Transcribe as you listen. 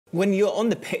When you're on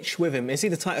the pitch with him, is he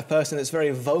the type of person that's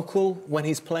very vocal when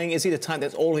he's playing? Is he the type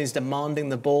that's always demanding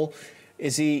the ball?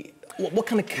 Is he... What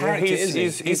kind of character is he?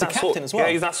 He's the captain as well.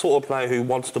 Yeah, he's that sort of player who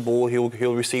wants the ball.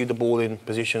 He'll receive the ball in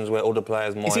positions where other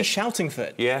players might... Is he shouting for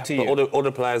it? Yeah, but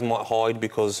other players might hide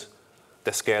because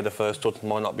they're scared the first touch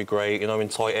might not be great, you know, in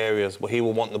tight areas. But he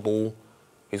will want the ball.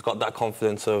 He's got that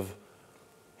confidence of...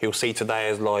 He'll see today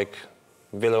as, like,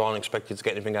 Villa aren't expected to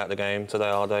get anything out of the game today,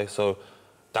 are they? So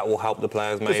that will help the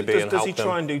players maybe and help them. Does he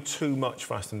try and do too much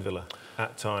for Aston Villa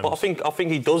at times? But I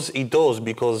think he does. He does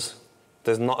because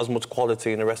there's not as much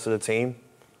quality in the rest of the team.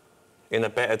 In a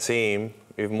better team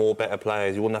with more better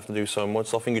players, you wouldn't have to do so much.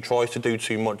 So I think he tries to do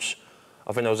too much.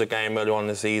 I think there was a game earlier on in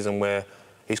the season where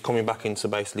he's coming back into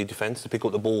basically defence to pick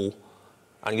up the ball,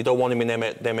 and you don't want him in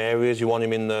them areas. You want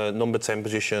him in the number 10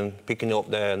 position, picking it up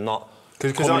there, not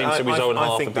coming into his own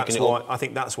half and picking it up. I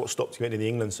think that's what stopped him in the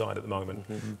England side at the moment.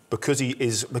 Because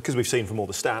we've seen from all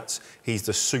the stats, he's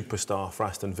the superstar for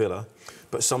Aston Villa.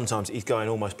 But sometimes he's going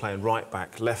almost playing right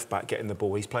back, left back, getting the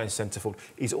ball. He's playing centre forward.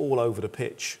 He's all over the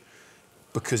pitch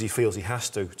because he feels he has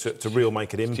to really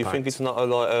make an impact. Do you think it's not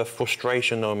a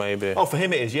frustration though, maybe? Oh, for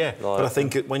him it is, yeah. But I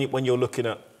think when you're looking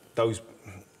at those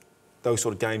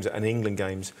sort of games and England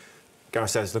games,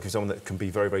 Gareth says looking for someone that can be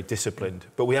very, very disciplined.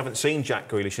 But we haven't seen Jack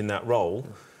Grealish in that role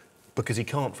because he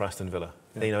can't for Aston Villa.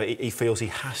 Yeah. You know, he feels he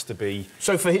has to be.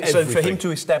 So for him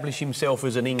to establish himself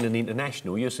as an England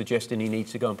international, you're suggesting he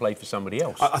needs to go and play for somebody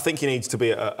else? I think he needs to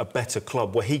be a better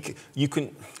club where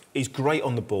he's great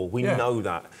on the ball. We know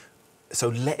that. So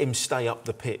let him stay up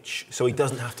the pitch so he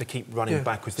doesn't have to keep running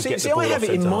backwards to get the ball off. I have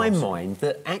it in my mind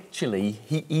that actually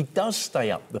he does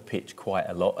stay up the pitch quite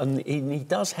a lot, and he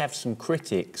does have some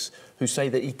critics who say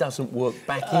that he doesn't work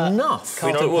back enough.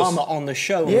 Carlton Palmer on the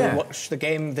show when we watched the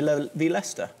game v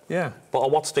Leicester. Yeah. But I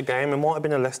watched the game. It might have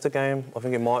been a Leicester game. I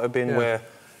think it might have been where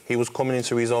he was coming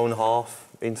into his own half,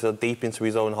 deep into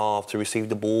his own half to receive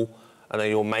the ball, and then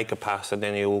he'll make a pass and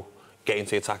then he'll get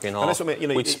into the attacking half. But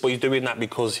he's doing that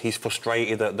because he's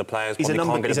frustrated that the players probably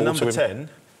can't get the ball to him. He's a number 10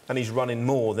 and he's running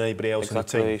more than anybody else in the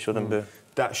team. He shouldn't be.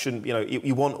 That shouldn't, you know,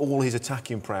 you want all his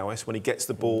attacking prowess when he gets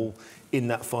the ball in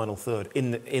that final third,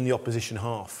 in the opposition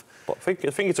half. But I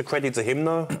think it's a credit to him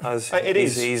though, as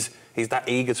he's that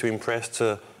eager to impress,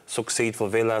 to succeed for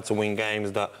Villa, to win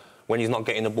games, that when he's not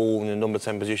getting the ball in the number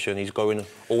 10 position, he's going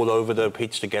all over the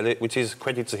pitch to get it, which is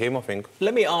credit to him, I think.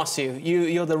 Let me ask you,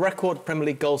 you're the record Premier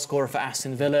League goal scorer for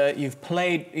Aston Villa. You've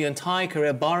played your entire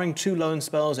career, barring 2 loan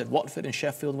spells at Watford and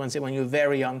Sheffield Wednesday when you were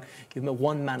very young. You've been a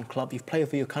one-man club. You've played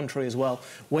for your country as well.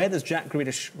 Where does Jack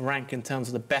Grealish rank in terms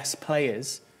of the best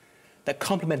players that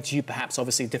complement you, perhaps,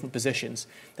 obviously, different positions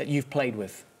that you've played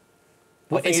with?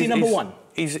 Is he number 1?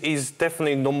 He's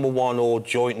definitely number 1 or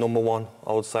joint number 1,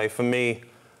 I would say. For me,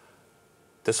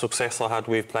 the success I had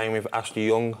with playing with Ashley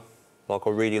Young, like I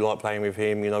really like playing with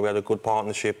him, you know, we had a good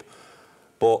partnership.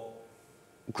 But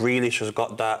Grealish has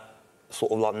got that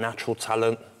sort of like natural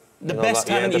talent. The best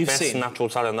talent you've seen? The best natural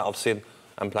talent that I've seen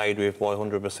and played with by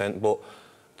 100%. But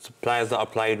the players that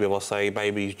I've played with, I say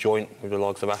maybe he's joint with the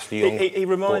likes of Ashley Young. He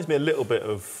reminds me a little bit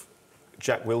of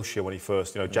Jack Wilshere when he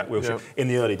first, you know, Jack Wilshere in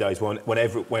the early days when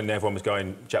everyone was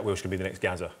going, Jack Wilshere can be the next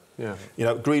Gazza. Yeah. You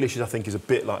know, Grealish, I think, is a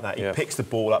bit like that. He picks the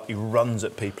ball up, he runs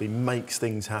at people, he makes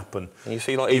things happen. And you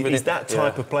see, like, he's that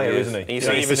type of player, isn't he? You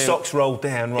see, even the socks rolled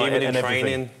down, right? Even in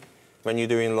training, when you're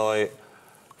doing like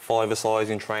 5-a-sides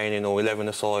in training or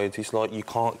 11-a-sides, it's like you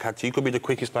can't catch. You could be the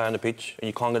quickest player on the pitch, and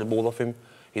you can't get the ball off him.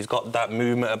 He's got that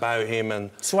movement about him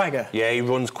and swagger. Yeah, he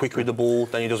runs quick with the ball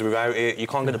than he does without it. You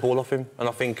can't get the ball off him, and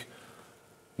I think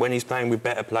when he's playing with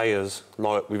better players,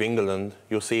 like with England,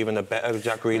 you'll see even a better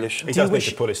Jack Grealish. He does need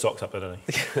to pull his socks up, doesn't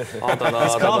he? I don't know.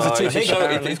 His calves are too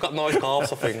big, he's got nice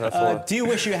calves, I think. That's why. Do you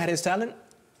wish you had his talent?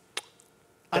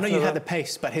 I know you had the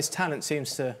pace, but his talent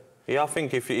seems to... Yeah, I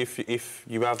think if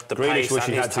you have the Grealish pace wish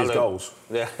and he had his goals.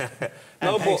 Yeah.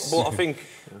 No, but I think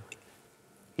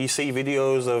you see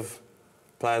videos of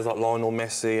players like Lionel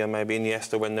Messi and maybe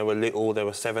Iniesta when they were little, they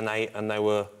were 7, 8, and they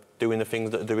were doing the things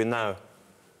that they're doing now.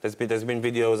 There's been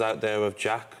videos out there of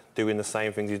Jack doing the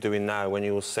same things he's doing now when he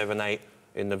was 7, 8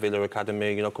 in the Villa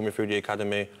Academy, you know, coming through the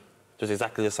academy, just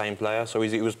exactly the same player. So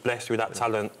he was blessed with that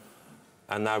talent,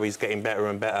 and now he's getting better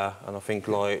and better. And I think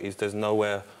like there's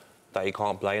nowhere that he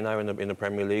can't play now in the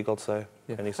Premier League, I'd say,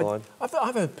 any side.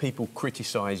 I've heard people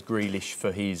criticise Grealish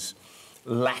for his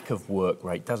lack of work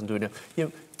rate, doesn't do enough. You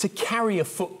know, to carry a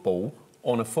football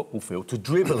on a football field, to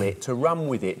dribble it, to run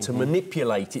with it, to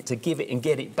manipulate it, to give it and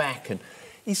get it back, and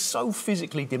He's so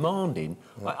physically demanding.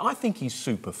 I think he's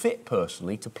super fit,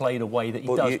 personally, to play the way that he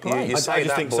does play. I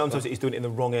just think sometimes he's doing it in the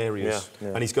wrong areas,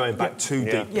 and he's going back too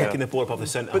deep, picking the ball up off the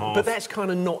centre half. But that's kind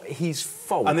of not his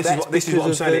fault. And this is what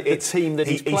I'm saying. The team that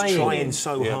he's playing. He's trying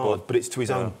so hard, but it's to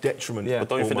his own detriment. But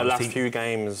don't you think the last few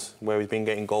games where he's been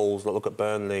getting goals, like look at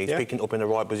Burnley, he's picking up in the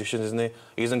right positions, isn't he?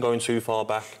 He isn't going too far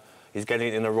back. He's getting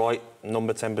it in the right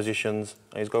number 10 positions,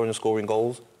 and he's going and scoring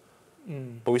goals.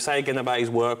 But we say again about his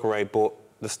work rate, but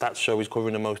the stats show he's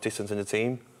covering the most distance in the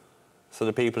team. So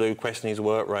the people who question his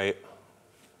work rate,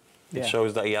 it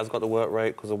shows that he has got the work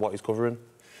rate because of what he's covering.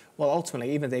 Well,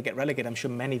 ultimately, even if they get relegated, I'm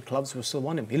sure many clubs will still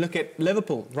want him. You look at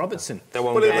Liverpool, Robertson. They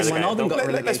won't get relegated. Got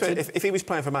relegated. If he was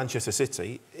playing for Manchester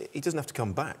City, he doesn't have to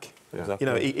come back. Exactly.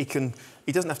 You know,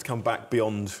 he doesn't have to come back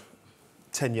beyond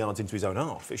 10 yards into his own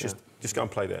half. It's just go and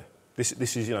play there.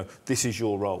 This is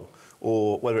your role.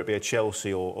 Or whether it be a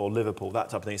Chelsea or Liverpool, that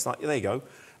type of thing. It's like, there you go.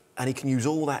 And he can use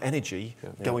all that energy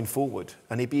going forward,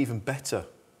 and he'd be even better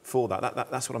for that.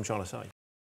 That's what I'm trying to say.